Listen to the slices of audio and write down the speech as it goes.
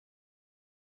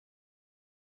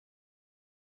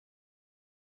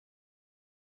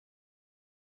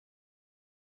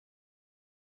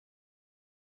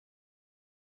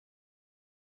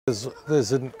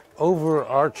There's an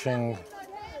overarching,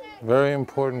 very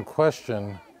important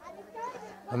question,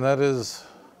 and that is,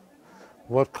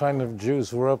 what kind of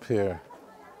Jews were up here?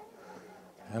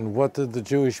 And what did the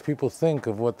Jewish people think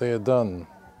of what they had done?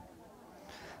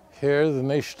 Here, the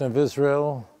nation of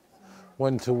Israel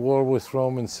went to war with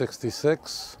Rome in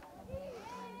 66,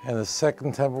 and the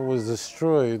Second Temple was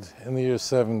destroyed in the year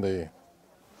 70.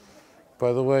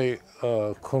 By the way,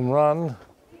 Qumran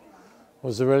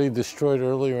was already destroyed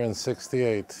earlier in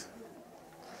 68.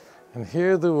 And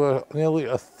here there were nearly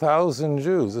 1,000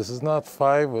 Jews. This is not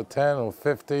 5 or 10 or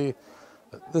 50.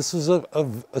 This was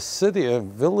a city, a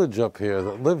village up here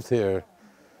that lived here.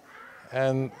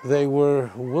 And they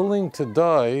were willing to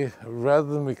die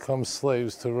rather than become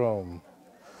slaves to Rome.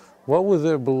 What were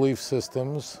their belief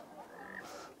systems?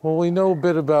 Well, we know a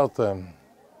bit about them.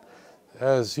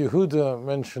 As Yehuda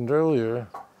mentioned earlier,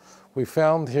 we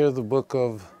found here the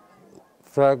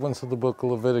fragments of the book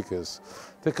of Leviticus.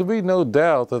 There could be no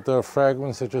doubt that there are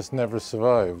fragments that just never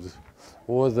survived,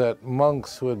 or that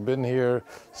monks who had been here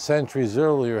centuries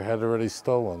earlier had already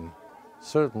stolen,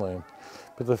 certainly.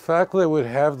 But the fact that they would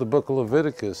have the book of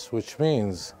Leviticus, which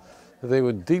means that they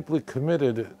were deeply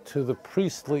committed to the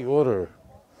priestly order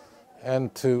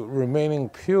and to remaining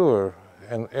pure,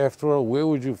 and after all, where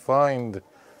would you find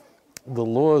the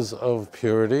laws of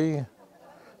purity?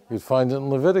 You'd find it in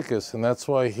Leviticus, and that's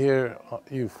why here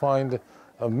you find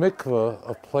a mikveh,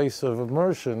 a place of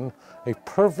immersion, a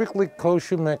perfectly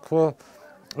kosher mikveh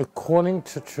according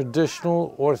to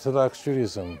traditional Orthodox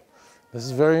Judaism. This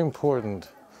is very important.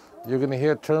 You're going to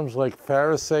hear terms like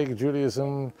Pharisaic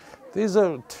Judaism. These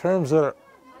are terms that are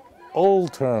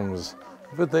old terms,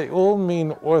 but they all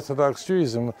mean Orthodox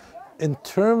Judaism. In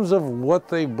terms of what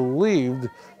they believed,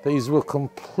 these were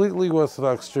completely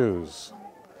Orthodox Jews.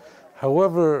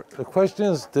 However, the question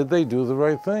is, did they do the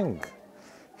right thing?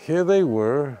 Here they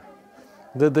were.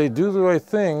 Did they do the right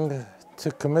thing to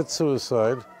commit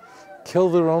suicide, kill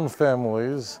their own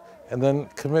families, and then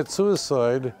commit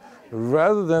suicide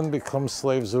rather than become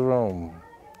slaves of Rome?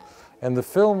 And the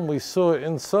film we saw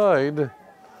inside,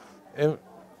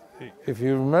 if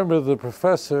you remember, the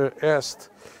professor asked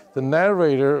the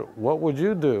narrator, "What would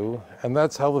you do?" And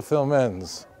that's how the film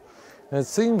ends. And it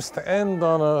seems to end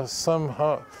on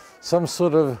some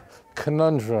sort of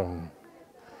conundrum.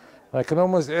 I can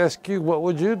almost ask you, what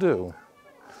would you do?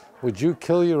 Would you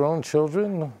kill your own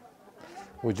children?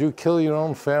 Would you kill your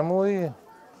own family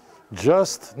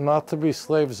just not to be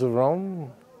slaves of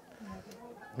Rome?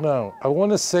 Now, I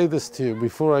want to say this to you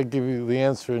before I give you the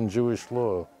answer in Jewish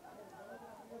law.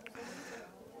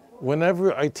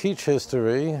 Whenever I teach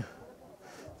history,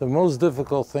 the most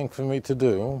difficult thing for me to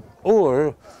do,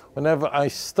 or whenever I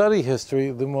study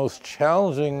history, the most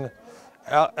challenging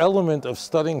element of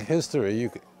studying history,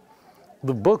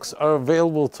 the books are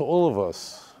available to all of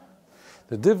us.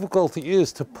 The difficulty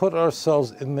is to put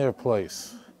ourselves in their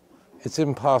place. It's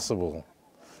impossible.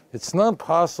 It's not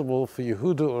possible for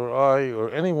Yehuda or I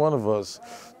or any one of us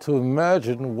to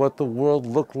imagine what the world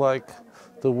looked like,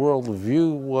 the world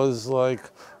view was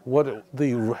like, what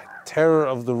the terror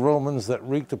of the Romans that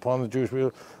wreaked upon the Jewish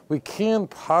people. We can't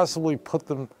possibly put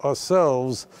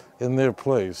ourselves in their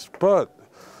place. But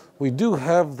we do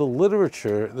have the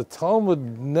literature. The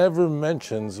Talmud never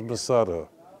mentions Masada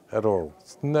at all.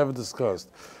 It's never discussed.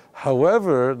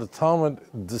 However, the Talmud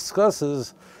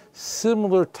discusses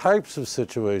similar types of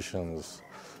situations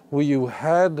where you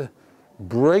had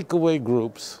breakaway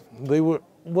groups. They were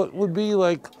what would be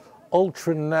like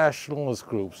ultra-nationalist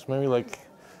groups, maybe like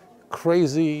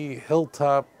crazy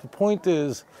hilltop. The point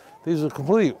is, these are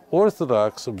completely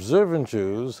Orthodox, observant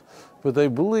Jews, but they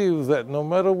believe that no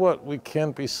matter what, we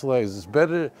can't be slaves. It's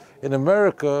better, in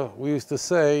America, we used to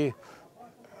say,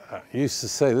 this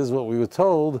is what we were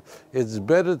told, it's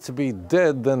better to be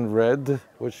dead than red,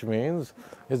 which means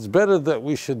it's better that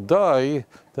we should die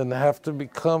than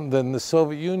the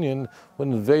Soviet Union would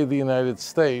invade the United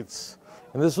States.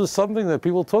 And this was something that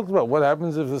people talked about. What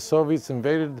happens if the Soviets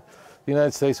invaded the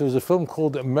United States? There was a film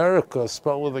called America,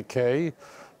 spelled with a K,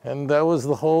 and that was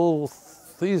the whole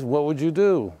thesis. What would you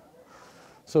do?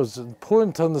 So it's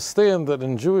important to understand that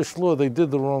in Jewish law, they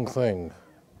did the wrong thing.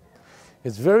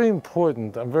 It's very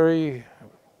important. I'm very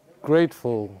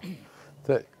grateful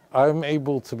that I'm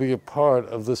able to be a part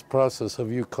of this process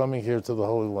of you coming here to the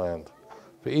Holy Land.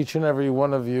 For each and every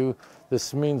one of you,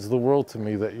 this means the world to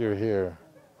me that you're here.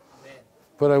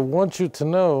 But I want you to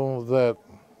know that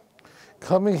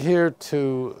coming here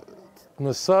to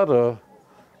Masada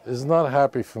is not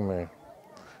happy for me.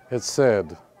 It's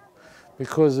sad.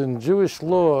 Because in Jewish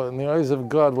law, in the eyes of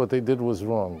God, what they did was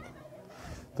wrong.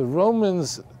 The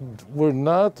Romans were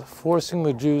not forcing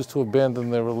the Jews to abandon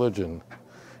their religion.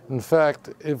 In fact,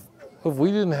 if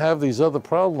we didn't have these other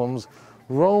problems,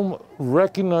 Rome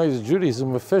recognized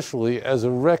Judaism officially as a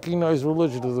recognized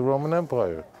religion of the Roman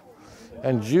Empire.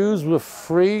 And Jews were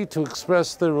free to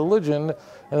express their religion,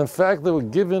 and in fact they were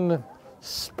given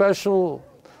special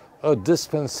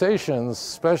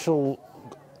dispensations,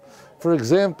 for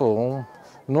example,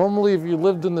 normally if you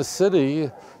lived in the city,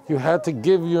 you had to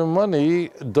give your money,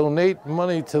 donate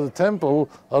money to the temple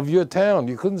of your town.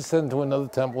 You couldn't send to another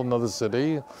temple, another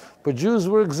city. But Jews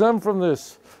were exempt from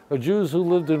this. Jews who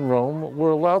lived in Rome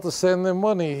were allowed to send their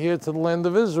money here to the land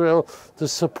of Israel to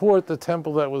support the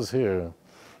temple that was here.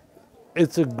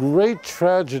 It's a great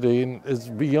tragedy, and it's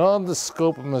beyond the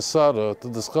scope of Masada to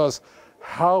discuss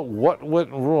what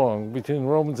went wrong between the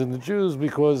Romans and the Jews,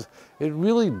 because it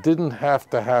really didn't have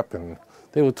to happen.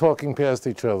 They were talking past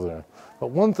each other. But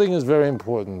one thing is very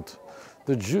important.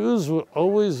 The Jews were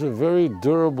always a very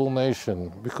durable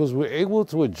nation because we're able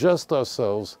to adjust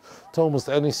ourselves to almost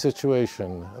any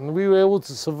situation. And we were able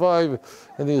to survive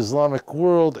in the Islamic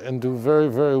world and do very,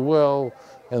 very well.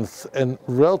 And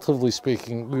relatively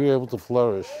speaking, we were able to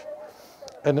flourish.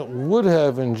 And it would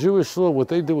have, in Jewish law, what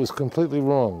they did was completely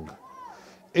wrong.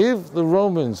 If the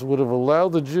Romans would have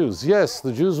allowed the Jews, yes,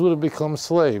 the Jews would have become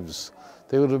slaves.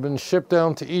 They would have been shipped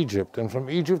down to Egypt, and from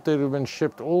Egypt they would have been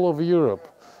shipped all over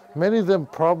Europe. Many of them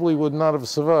probably would not have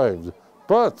survived,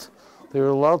 but they were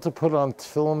allowed to put on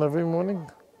tefillin every morning.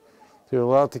 They were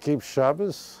allowed to keep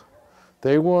Shabbos.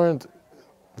 The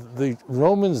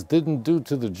Romans didn't do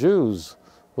to the Jews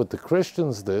what the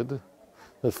Christians did,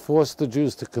 that forced the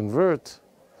Jews to convert,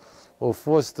 or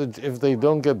if they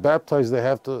don't get baptized, they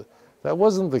have to. That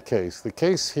wasn't the case. The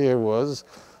case here was,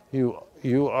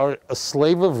 you are a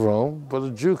slave of Rome, but a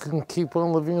Jew can keep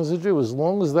on living as a Jew. As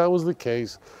long as that was the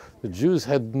case, the Jews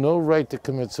had no right to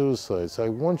commit suicide. So I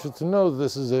want you to know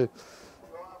this is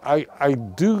I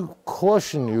do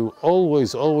caution you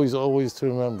always, always, always to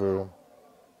remember,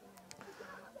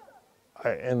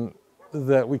 and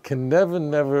that we can never,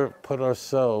 never put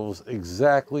ourselves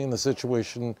exactly in the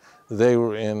situation they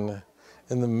were in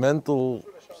the mental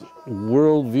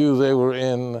worldview they were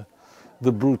in,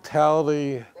 the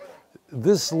brutality.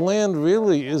 This land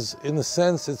really is, in a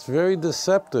sense, it's very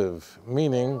deceptive,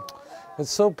 meaning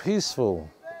it's so peaceful.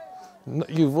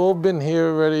 You've all been here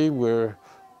already. We're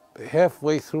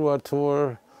halfway through our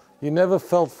tour. You never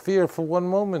felt fear for one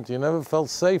moment. You never felt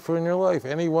safer in your life.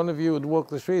 Any one of you would walk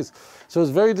the streets. So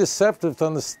it's very deceptive to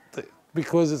understand,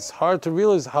 because it's hard to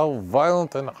realize how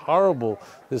violent and horrible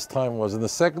this time was. And the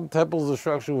Second Temple's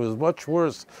destruction was much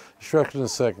worse destruction than the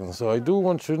second. So I do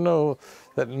want you to know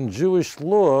that in Jewish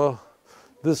law,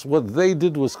 what they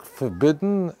did was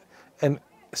forbidden. And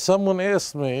someone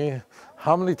asked me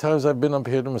how many times I've been up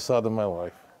here to Masada in my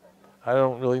life. I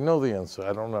don't really know the answer.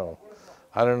 I don't know.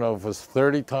 I don't know if it's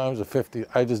 30 times or 50.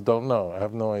 I just don't know. I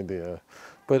have no idea.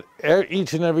 But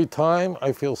each and every time,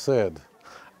 I feel sad.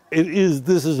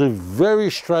 This is a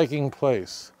very striking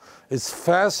place. It's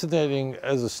fascinating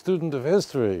as a student of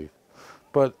history,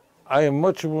 but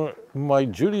my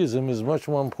Judaism is much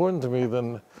more important to me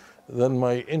than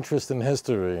my interest in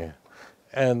history.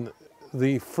 And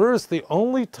the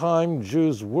only time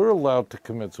Jews were allowed to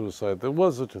commit suicide, there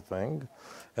was such a thing,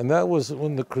 and that was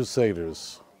when the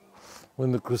Crusaders.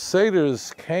 When the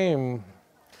Crusaders came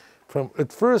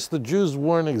at first the Jews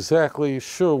weren't exactly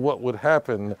sure what would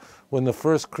happen when the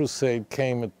first crusade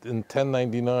came in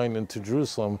 1099 into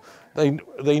Jerusalem. They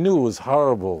knew it was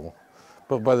horrible,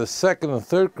 but by the second and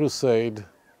third crusade,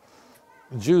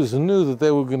 Jews knew that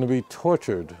they were going to be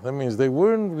tortured. That means they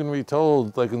weren't going to be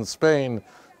told, like in Spain,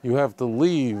 you have to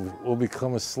leave or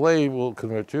become a slave or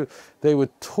convert you. They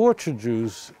would torture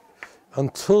Jews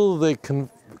until they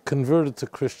converted to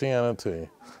Christianity,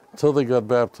 until they got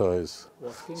baptized.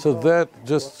 So let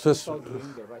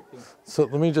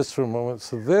me just for a moment.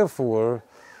 So therefore,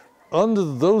 under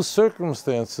those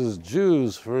circumstances,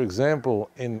 Jews, for example,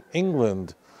 in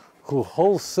England,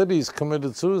 whole cities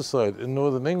committed suicide in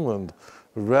northern England,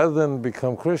 rather than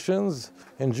become Christians,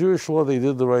 in Jewish law they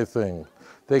did the right thing.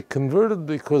 They converted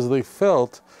because they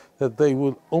felt that they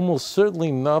would almost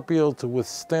certainly not be able to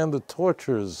withstand the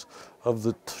tortures of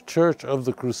the Church of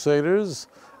the Crusaders,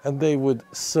 and they would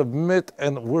submit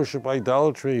and worship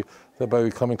idolatry by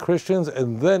becoming Christians,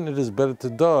 and then it is better to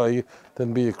die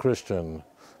than be a Christian.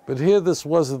 But here this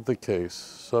wasn't the case,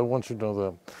 so I want you to know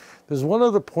that. There's one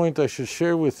other point I should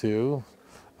share with you.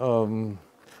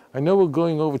 I know we're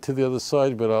going over to the other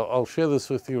side, but I'll share this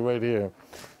with you right here.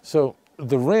 So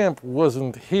the ramp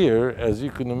wasn't here, as you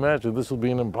can imagine. This would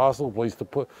be an impossible place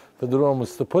for the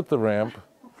Romans to put the ramp.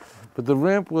 but the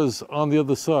ramp was on the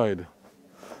other side.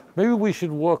 Maybe we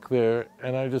should walk there,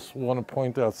 and I just want to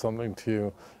point out something to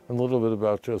you, a little bit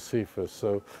about Josephus.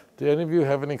 So, do any of you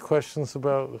have any questions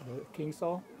about King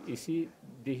Saul?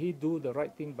 Did he do the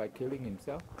right thing by killing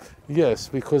himself? Yes,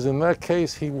 because in that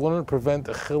case, he wouldn't prevent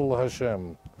a Chil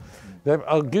Hashem. Then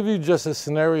I'll give you just a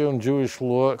scenario in Jewish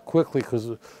law quickly,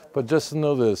 but just to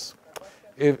know this: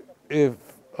 if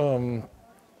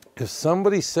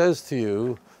somebody says to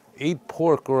you, "Eat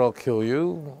pork or I'll kill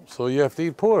you," so you have to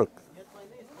eat pork.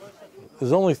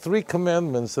 There's only 3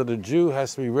 commandments that a Jew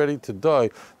has to be ready to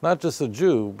die. Not just a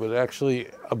Jew, but actually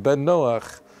a Ben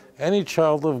Noach. Any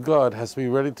child of God has to be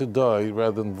ready to die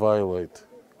rather than violate.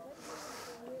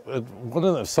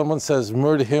 If someone says,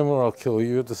 murder him or I'll kill you,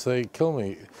 you have to say, kill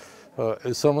me.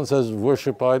 If someone says,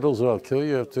 worship idols or I'll kill you,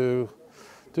 you have to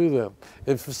do that.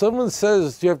 If someone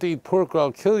says, you have to eat pork or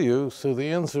I'll kill you, so the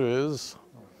answer is,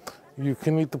 you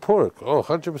can eat the pork. Oh,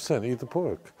 100% eat the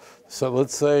pork. So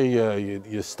let's say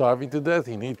you're starving to death,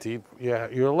 you need to eat, yeah,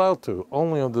 you're allowed to,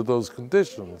 only under those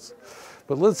conditions.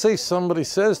 But let's say somebody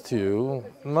says to you,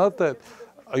 not that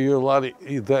you're allowed to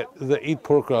eat, that eat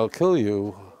pork or I'll kill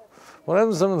you.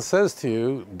 Whenever someone says to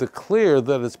you, declare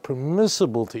that it's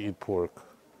permissible to eat pork.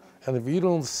 And if you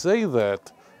don't say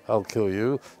that, I'll kill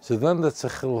you, so then that's a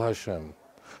Chil Hashem.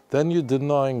 Then you're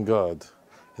denying God.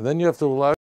 And then you have to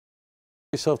allow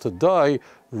yourself to die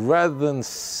rather than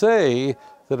say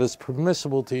that it's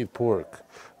permissible to eat pork,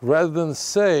 rather than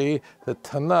say that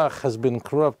Tanakh has been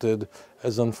corrupted,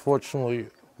 as unfortunately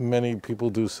many people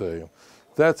do say.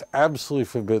 That's absolutely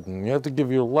forbidden. You have to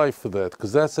give your life for that,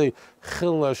 because that's a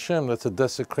Chil Hashem, that's a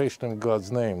desecration of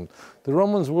God's name. The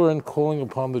Romans weren't calling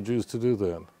upon the Jews to do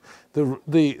that.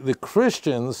 The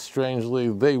Christians, strangely,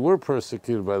 they were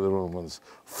persecuted by the Romans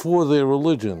for their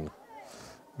religion,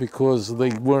 because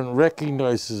they weren't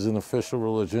recognized as an official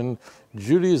religion.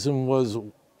 Judaism was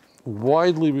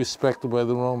widely respected by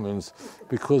the Romans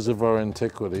because of our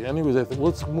antiquity. Anyways,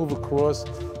 let's move across,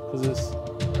 because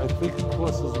I think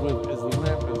across is the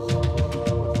ramp.